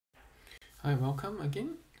Hi, welcome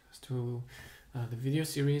again to the video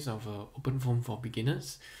series of OpenFOAM for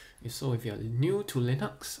beginners. So if you're new to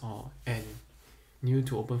Linux and new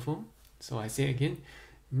to OpenFOAM, so I say again,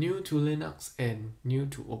 new to Linux and new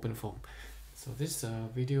to OpenFOAM. So this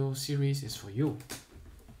video series is for you.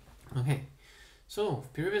 Okay, so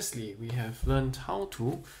previously we have learned how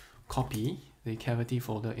to copy the cavity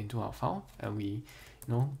folder into our file, and we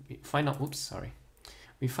find out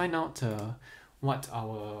what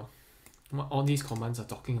all these commands are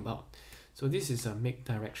talking about. So this is a make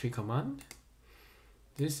directory command,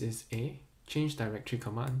 this is a change directory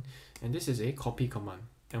command, and this is a copy command.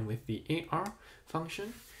 And with the AR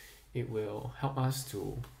function, it will help us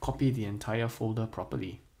to copy the entire folder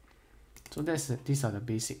properly. So these are the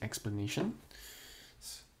basic explanation.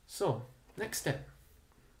 So next step.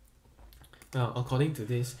 Now according to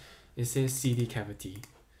this, it says cd cavity.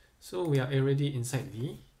 So we are already inside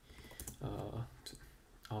the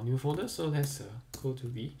our new folder, so let's go to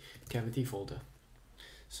the cavity folder.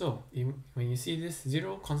 So when you see this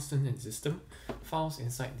 0 constant and system files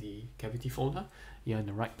inside the cavity folder, you're in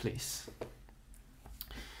the right place.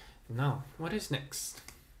 Now what is next?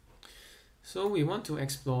 So we want to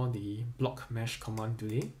explore the block mesh command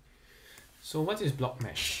today. So what is block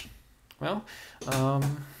mesh? Well,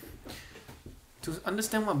 to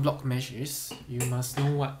understand what block mesh is, you must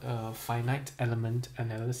know what finite element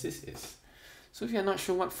analysis is. So if you're not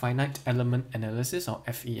sure what finite element analysis or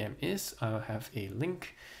FEM is, I'll have a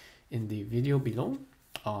link in the video below,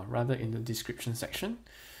 or rather in the description section.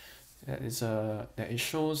 That it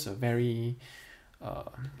shows a very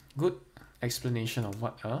good explanation of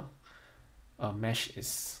what a mesh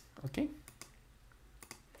is. Okay.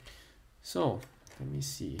 So let me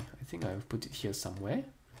see. I think I've put it here somewhere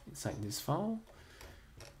inside this file.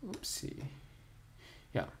 Oopsie.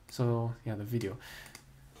 Yeah. So yeah, the video.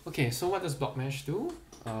 Okay, so what does block mesh do?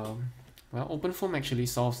 Well, OpenFOAM actually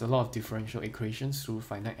solves a lot of differential equations through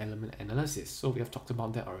finite element analysis. So we have talked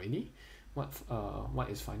about that already. What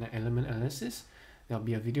is finite element analysis? There'll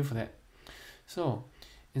be a video for that. So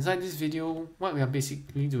inside this video, what we are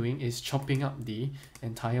basically doing is chopping up the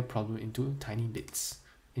entire problem into tiny bits,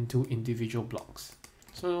 into individual blocks.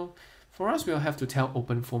 So for us, we'll have to tell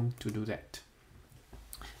OpenFOAM to do that.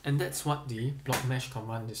 And that's what the block mesh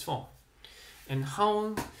command is for. And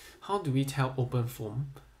how do we tell OpenFOAM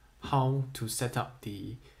how to set up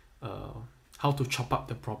the how to chop up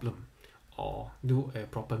the problem or do a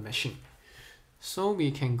proper meshing? So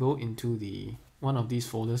we can go into the one of these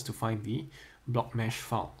folders to find the block mesh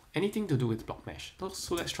file. Anything to do with block mesh.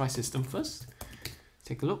 So let's try system first.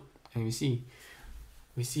 Take a look, and we see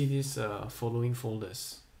these following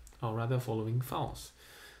folders, or rather following files: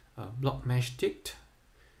 block mesh dict,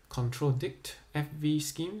 control dict, FV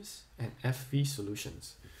schemes, and FV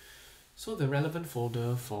solutions. So the relevant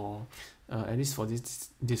folder for at least for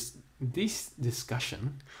this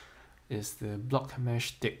discussion is the block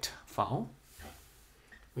mesh dict file,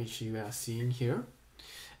 which you are seeing here.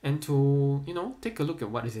 And to take a look at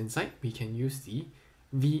what is inside, we can use the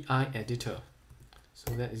VI editor.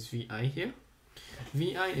 So that is VI here.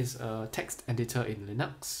 VI is a text editor in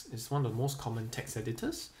Linux. It's one of the most common text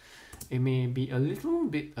editors. It may be a little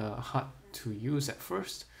bit hard to use at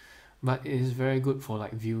first, but it is very good for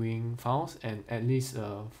like viewing files and at least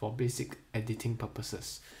for basic editing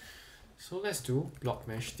purposes. So let's do block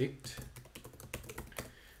mesh dict.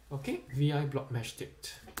 Okay, VI block mesh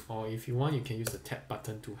dict. Or if you want, you can use the tab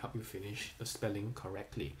button to help you finish the spelling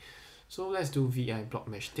correctly. So let's do VI block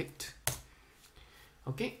mesh dict.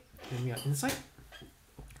 Okay, then we are inside.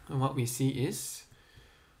 And what we see is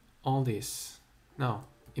all this. Now,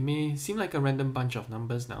 it may seem like a random bunch of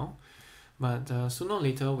numbers now, but sooner or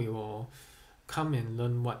later we will come and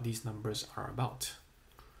learn what these numbers are about.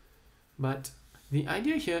 But the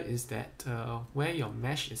idea here is that where your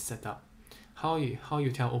mesh is set up, how you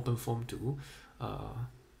tell OpenFOAM to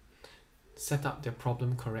set up the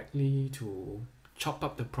problem correctly, to chop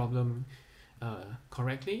up the problem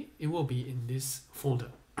correctly, it will be in this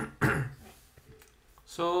folder.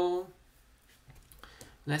 So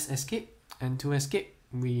let's escape, and to escape,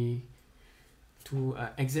 to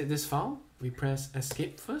exit this file, we press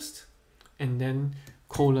escape first and then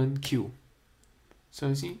 :Q. So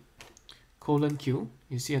you see :Q,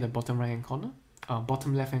 you see at the bottom right hand corner,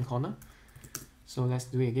 bottom left hand corner. So let's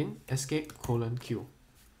do it again, escape :Q.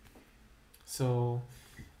 So,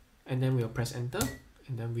 and then we'll press enter,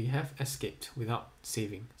 and then we have escaped without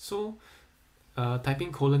saving. So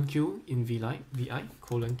typing :Q in VI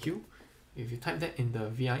 :Q, if you type that in the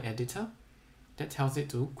VI editor, that tells it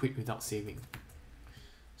to quit without saving.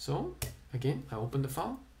 So again, I open the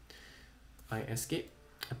file, I escape,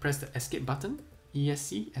 I press the escape button,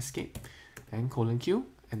 ESC, escape, then :q,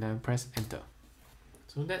 and then press enter.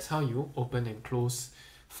 So that's how you open and close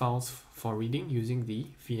files for reading using the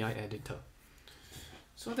VI editor.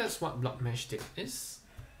 So that's what block mesh tip is.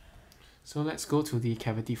 So let's go to the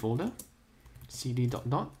cavity folder, cd ...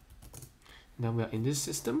 Now we are in this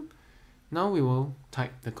system. Now we will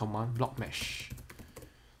type the command block mesh.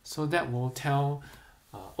 So that will tell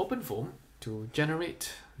OpenFOAM to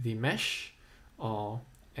generate the mesh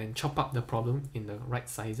and chop up the problem in the right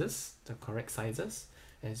sizes, the correct sizes,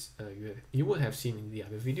 as you would have seen in the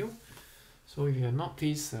other video. So if you are not,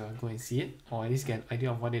 please go and see it, or at least get an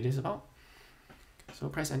idea of what it is about. So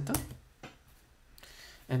press enter,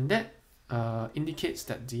 and that indicates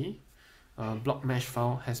that the block mesh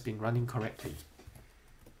file has been running correctly.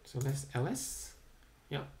 So let's ls.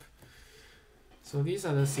 Yep. So these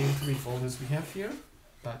are the same 3 folders we have here,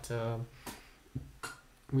 but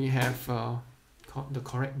we have the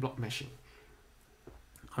correct block meshing.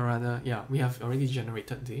 Or rather, yeah, we have already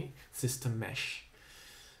generated the system mesh.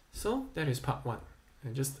 So that is part 1.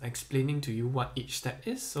 I'm just explaining to you what each step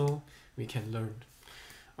is so we can learn.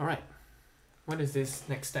 Alright, what is this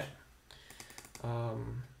next step?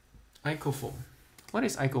 IcoFoam. What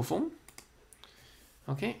is IcoFoam?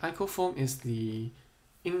 Okay, IcoFoam is the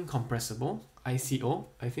incompressible, ICO.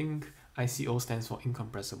 I think ICO stands for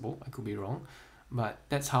incompressible. I could be wrong, but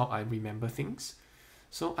that's how I remember things.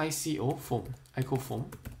 So ICO foam,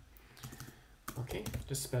 IcoFoam. Okay,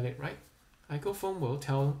 just spell it right. IcoFoam will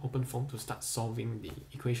tell OpenFOAM to start solving the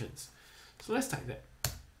equations. So let's type that.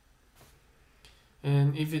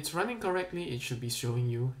 And if it's running correctly, it should be showing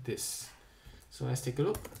you this. So let's take a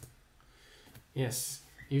look. Yes,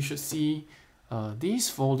 you should see these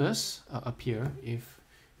folders appear if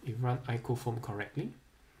you run IcoFoam correctly.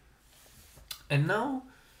 And now,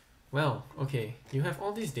 well, okay, you have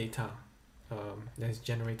all this data that is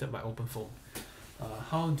generated by OpenFOAM.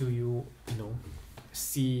 How do you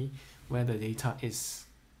see where the data is?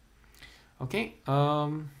 Okay,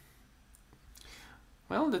 well,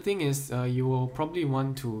 the thing is, you will probably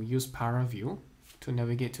want to use paraview to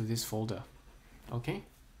navigate to this folder. Okay,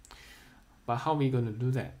 but how are we going to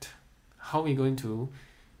do that? How are we going to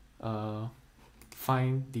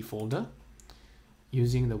find the folder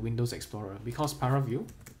using the Windows Explorer? Because paraview,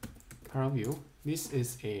 this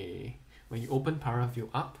is a, when you open paraview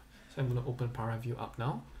up, so I'm going to open paraview up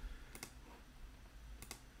now.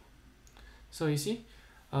 So you see,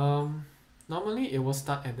 normally it will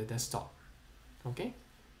start at the desktop. Okay,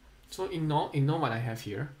 so ignore what I have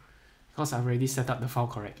here because I've already set up the file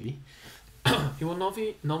correctly. It will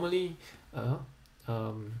normally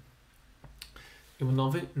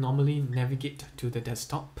navigate to the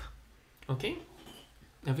desktop. Okay,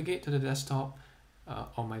 navigate to the desktop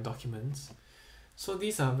on my documents. So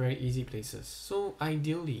these are very easy places. So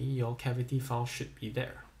ideally your cavity file should be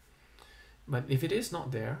there, but if it is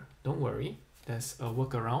not there, don't worry, there's a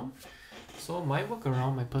workaround. So my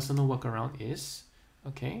personal workaround is,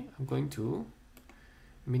 okay, I'm going to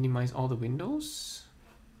minimize all the windows.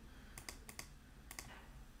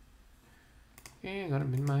 Okay, I gotta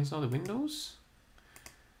minimize all the windows.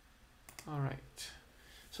 Alright,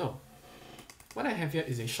 so what I have here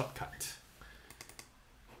is a shortcut.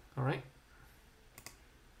 Alright,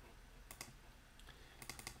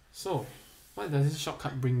 so what does this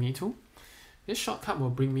shortcut bring me to? This shortcut will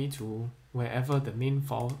bring me to wherever the main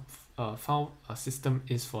file system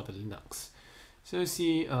is for the Linux. So you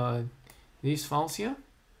see these files here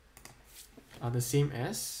are the same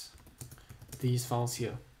as these files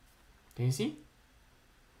here. Can you see?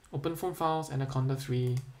 OpenFOAM files, Anaconda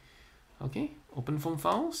 3, okay, OpenFOAM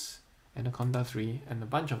files, Anaconda 3, and a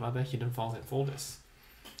bunch of other hidden files and folders.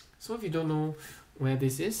 So if you don't know where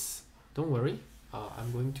this is, don't worry,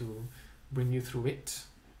 I'm going to bring you through it.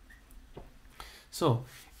 So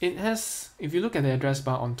it has, if you look at the address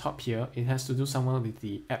bar on top here, it has to do somewhere with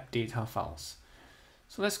the app data files.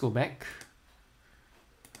 So let's go back.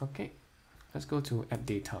 Okay, let's go to app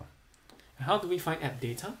data. How do we find app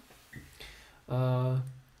data?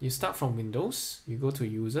 You start from Windows, you go to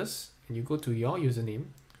users, and you go to your username,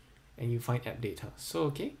 and you find app data. So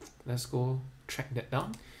okay, let's go track that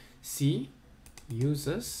down. See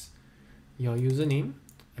users, your username,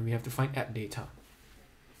 and we have to find app data.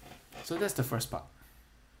 So that's the first part.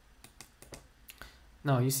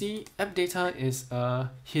 Now you see app data is a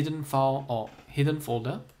hidden file or hidden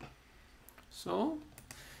folder. So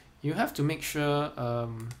you have to make sure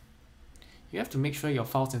your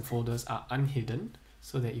files and folders are unhidden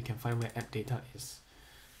so that you can find where app data is.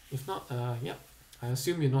 If not, yeah, I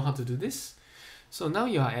assume you know how to do this. So now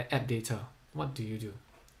you are at app data. What do you do?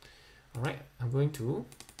 Alright, I'm going to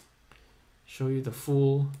show you the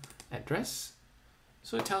full address.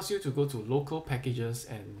 So it tells you to go to local packages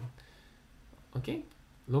and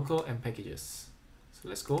local and packages. So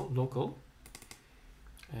let's go local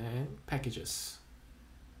and packages.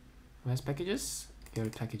 Where's packages? Here are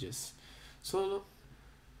packages. So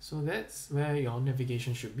that's where your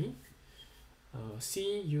navigation should be.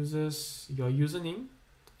 See users, your username,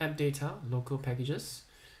 app data, local packages,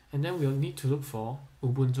 and then we'll need to look for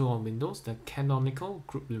Ubuntu on Windows, the canonical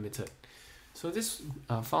group limited. So this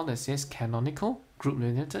file that says canonical group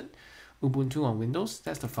limited Ubuntu on Windows,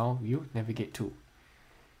 that's the file you navigate to.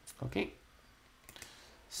 Okay,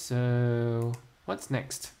 so what's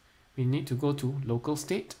next? We need to go to local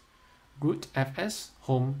state, root fs,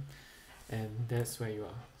 home, and that's where you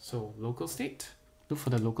are. So local state, look for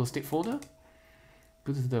the local state folder,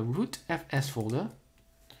 go to the root fs folder,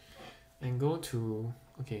 and go to,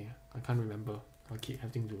 okay, I can't remember, I'll keep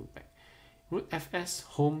having to look back. Root fs,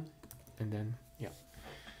 home, and then, yeah.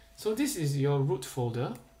 So this is your root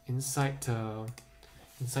folder inside the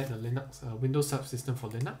Linux, Windows subsystem for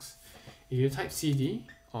Linux. If you type cd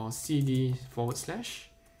or cd /,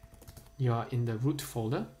 you are in the root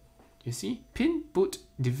folder. You see, pin, boot,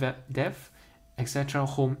 dev, etc.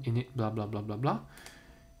 home, init, blah, blah, blah, blah, blah.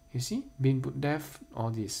 You see, bin, boot, dev,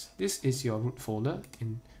 all this. This is your root folder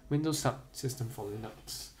in Windows subsystem for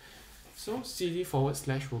Linux. So cd /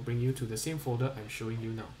 will bring you to the same folder I'm showing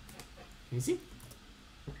you now. You see?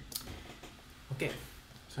 Okay,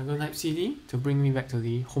 so I'm going to type cd to bring me back to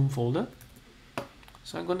the home folder.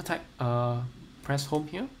 So I'm going to type press home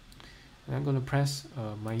here, and I'm going to press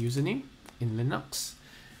my username in Linux,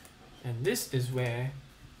 and this is where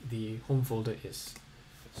the home folder is.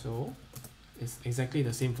 So it's exactly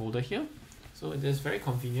the same folder here, so it is very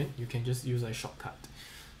convenient. You can just use a shortcut.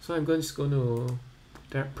 So I'm just going to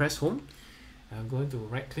press home, and I'm going to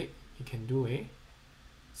right click. You can do a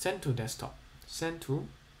send to desktop, send to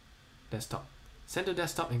desktop, send to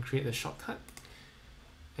desktop, and create a shortcut.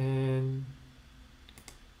 And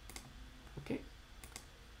okay,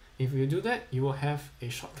 if you do that, you will have a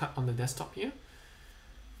shortcut on the desktop here,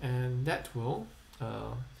 and that will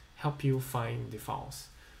help you find the files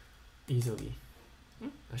easily.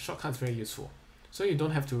 A shortcut is very useful, so you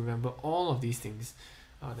don't have to remember all of these things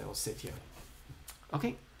that will sit here.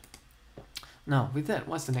 Okay, now with that,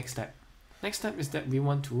 what's the next step? Next step is that we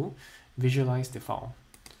want to visualize the file.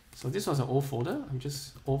 So this was an old folder,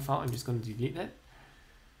 old file, I'm just going to delete that.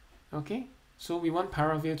 Okay, so we want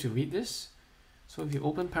paraview to read this. So if you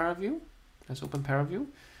open paraview, let's open paraview,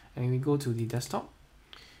 and we go to the desktop,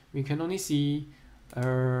 we can only see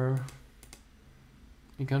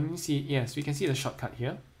we can see the shortcut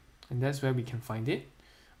here, and that's where we can find it.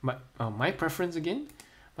 But my preference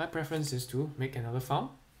is to make another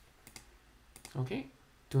file, okay,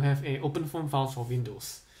 to have a OpenFOAM files for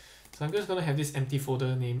Windows. So I'm just going to have this empty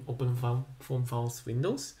folder named OpenFOAM files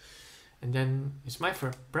Windows, and then it's my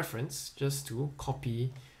preference just to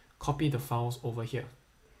copy the files over here.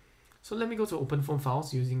 So let me go to OpenFOAM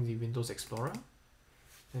files using the Windows Explorer,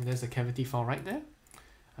 and there's a cavity file right there.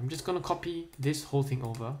 I'm just going to copy this whole thing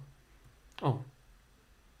over. Oh,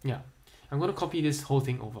 yeah, I'm going to copy this whole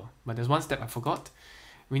thing over, but there's one step I forgot.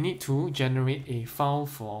 We need to generate a file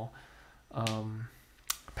for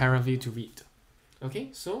paraview to read. Okay,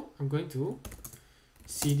 so I'm going to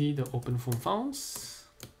cd the OpenFOAM files,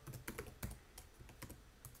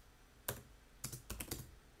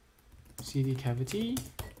 cd cavity,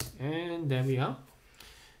 and there we are.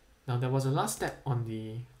 Now there was a last step on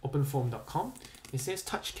the openfoam.com. It says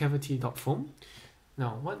touch cavity.foam.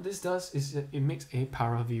 Now what this does is that it makes a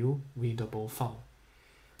paraview readable file.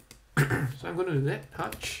 So I'm going to do that.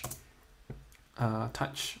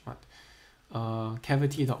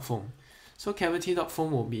 Cavity.foam. So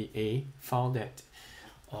cavity.foam will be a file that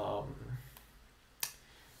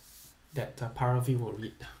paraview will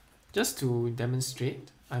read. Just to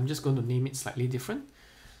demonstrate, I'm just going to name it slightly different.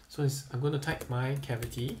 So I'm going to type my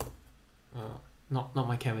cavity, not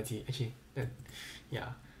my cavity, actually, yeah,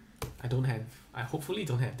 I hopefully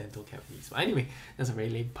don't have dental cavities. But anyway, that's a very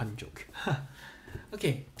lame pun joke.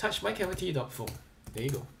 Okay, touch my cavity.foam. There you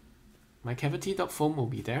go. My cavity.foam will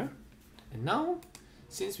be there. And now,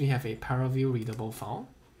 since we have a paraview readable file,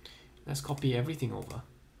 let's copy everything over.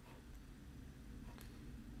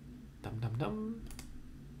 Dum dum dum.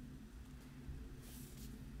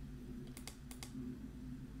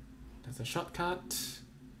 That's a shortcut.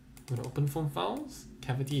 I'm going to open foam files.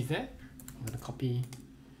 Cavity is there. I'm going to copy,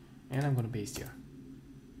 and I'm going to paste here.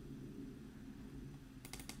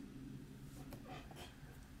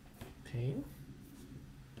 Okay.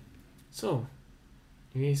 So,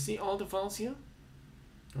 you see all the files here?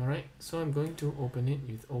 Alright, so I'm going to open it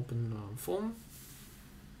with OpenFOAM.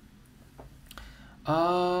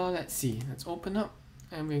 Let's see. Let's open up,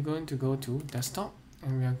 and we're going to go to desktop,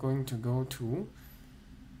 and we are going to go to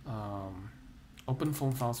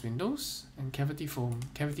OpenFOAM files windows, and cavity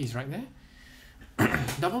is right there.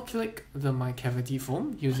 Double click the my cavity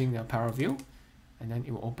foam using the paraview, and then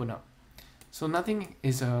it will open up. So nothing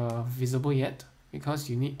is visible yet because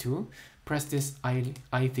you need to press this eye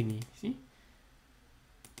thingy.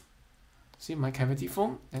 See my cavity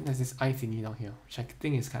foam, and there's this eye thingy down here, which I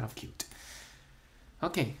think is kind of cute.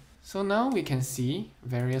 Okay, so now we can see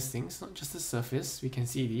various things, not just the surface. We can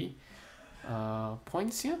see the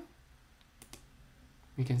points here.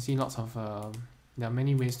 We can see lots of there are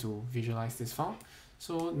many ways to visualize this file.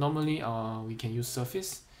 So normally we can use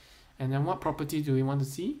surface, and then what property do we want to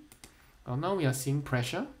see? Well, now we are seeing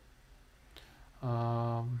pressure.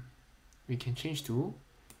 We can change to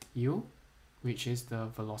U, which is the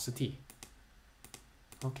velocity.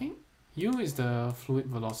 Okay, U is the fluid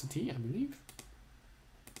velocity, I believe.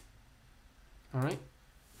 All right.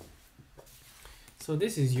 So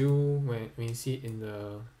this is U when you see it in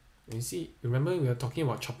the, remember we were talking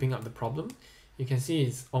about chopping up the problem. You can see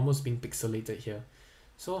it's almost being pixelated here.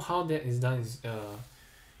 So how that is done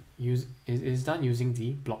is done using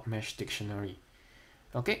the block mesh dictionary.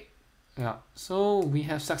 Okay, yeah. So we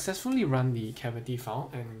have successfully run the cavity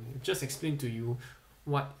file and just explained to you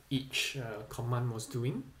what each command was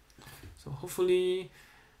doing. So hopefully,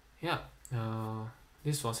 yeah,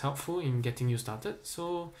 this was helpful in getting you started.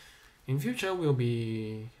 So in future we'll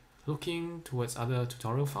be looking towards other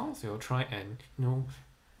tutorial files. We'll try and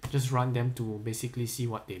just run them to basically see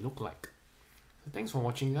what they look like. So thanks for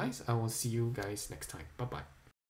watching, guys. I will see you guys next time. Bye bye.